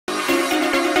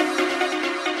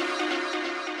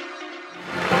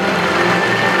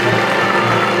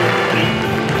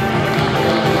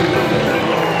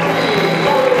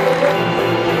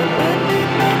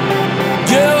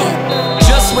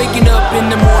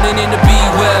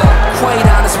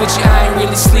with you, I ain't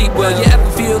really sleep well. You ever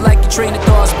feel like your train of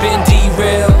thought's been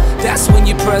derailed? That's when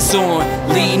you press on,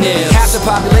 lean in. Half the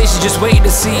population just waiting to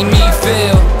see me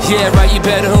fail. Yeah, right, you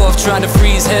better off trying to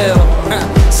freeze hell.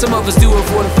 Some of us do it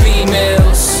for the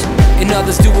females, and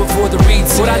others do it for the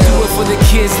retail. But I do it for the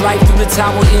kids, life through the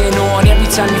time we're in on. Every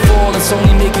time you fall, it's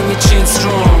only making your chin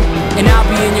strong. And I'll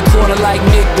be in your corner like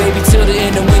Mick, baby, till the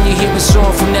end. And when you hear a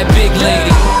song from that big lady,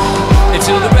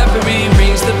 until the referee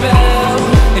rings the bell,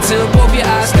 until both your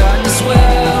eyes start to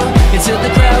swell, until the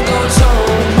crowd goes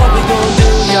home. What we gon' do,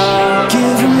 y'all?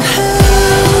 Give 'em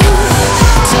hell,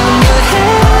 turn your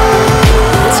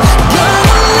heads.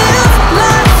 Gonna live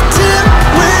life till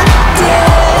we're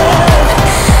dead.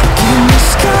 Give me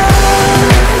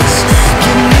scars,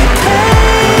 give me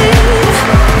pain.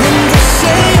 Then they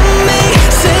say me,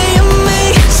 say me,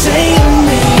 say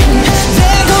me.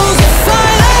 There goes the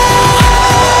fighter.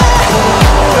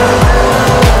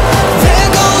 There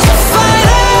goes the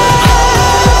fighter.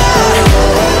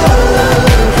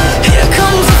 Here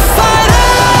comes the fighter.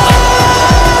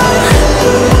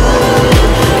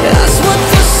 That's what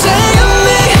they're saying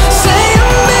me, saying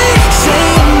me,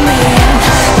 saying me.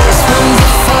 This one's the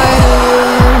fighter.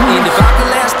 And if I could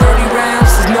last 30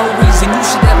 rounds, there's no reason you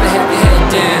should ever have your head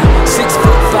down.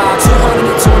 6'5",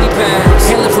 220 pounds,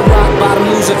 hailing from rock bottom,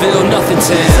 Loserville, nothing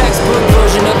town. Textbook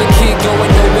version of a kid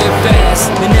going nowhere fast,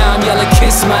 and now I'm yelling,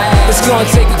 kiss my ass. It's gonna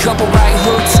take a couple right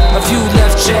hooks, a few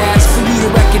left jabs, for you to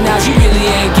recognize you really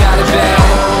ain't got it bad.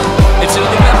 Until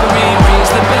the referee rings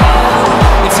the bell,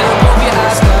 until both your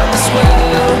eyes start to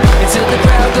swell, until the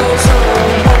crowd goes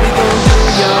home. What we gon' do,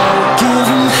 y'all? Give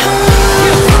 'em hell,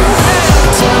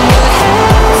 turn your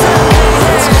heads.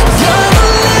 Gonna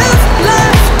live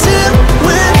life till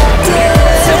we're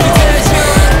dead.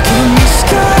 Give me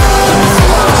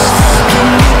scars, give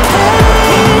me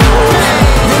pain.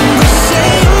 Then they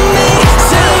say me,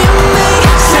 say me,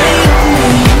 say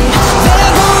me.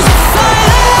 There goes the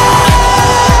fighter.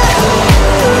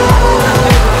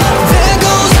 There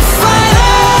goes the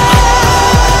fighter.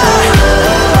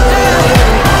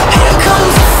 Here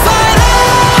comes the fighter.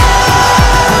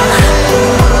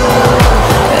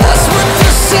 That's what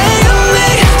they're saying me,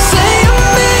 saying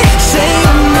me,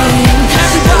 saying me.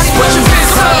 Everybody put your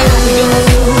fists up.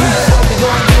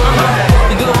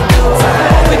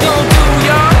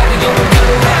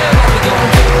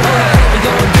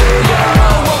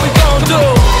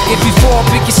 If you fall,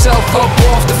 pick yourself up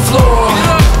off the floor.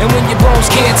 And when your bones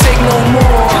can't take no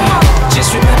more,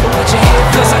 just remember what you're here,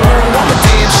 'cause I know I'm a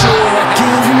damn sure.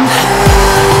 Give 'em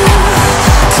hell,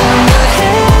 turn your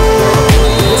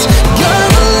heads.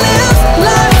 Gonna live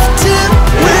life till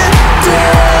we're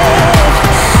dead.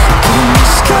 Give me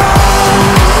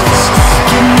scars,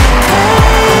 give me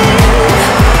pain.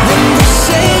 Then they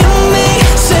say me,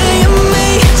 say me,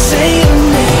 say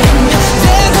me.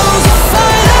 There goes the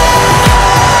fighter.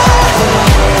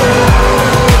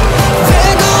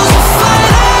 There goes the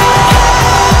fighter.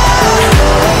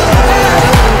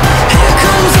 Here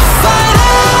comes the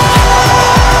fighter.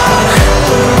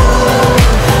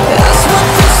 That's what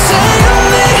they're saying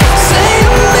me,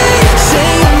 saying me,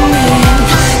 saying me.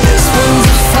 This one's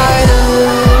a fighter.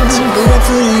 Till the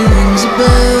referee rings a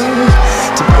bell,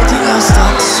 till both your eyes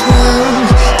start to swell,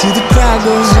 till the crowd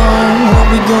goes on. What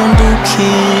we gon' do,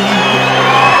 kid?